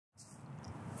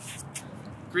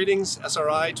Greetings,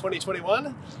 SRI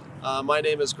 2021. My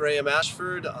name is Graham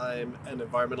Ashford. I'm an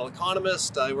environmental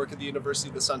economist. I work at the University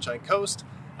of the Sunshine Coast,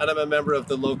 and I'm a member of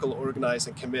the local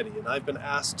organizing committee. And I've been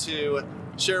asked to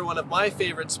share one of my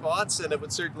favorite spots, and it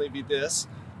would certainly be this,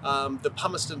 the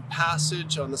Pumicestone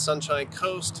Passage on the Sunshine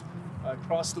Coast.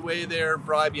 Across the way there,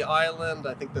 Bribie Island,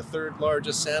 I think the third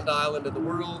largest sand island in the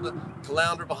world.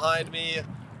 Caloundra behind me.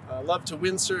 I love to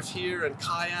windsurf here and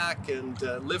kayak and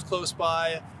live close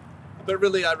by. But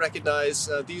really I recognize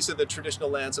these are the traditional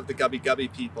lands of the Gubbi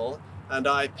Gubbi people, and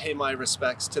I pay my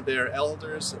respects to their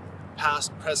elders,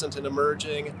 past, present and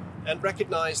emerging, and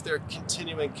recognize their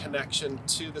continuing connection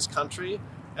to this country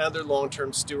and their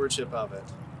long-term stewardship of it.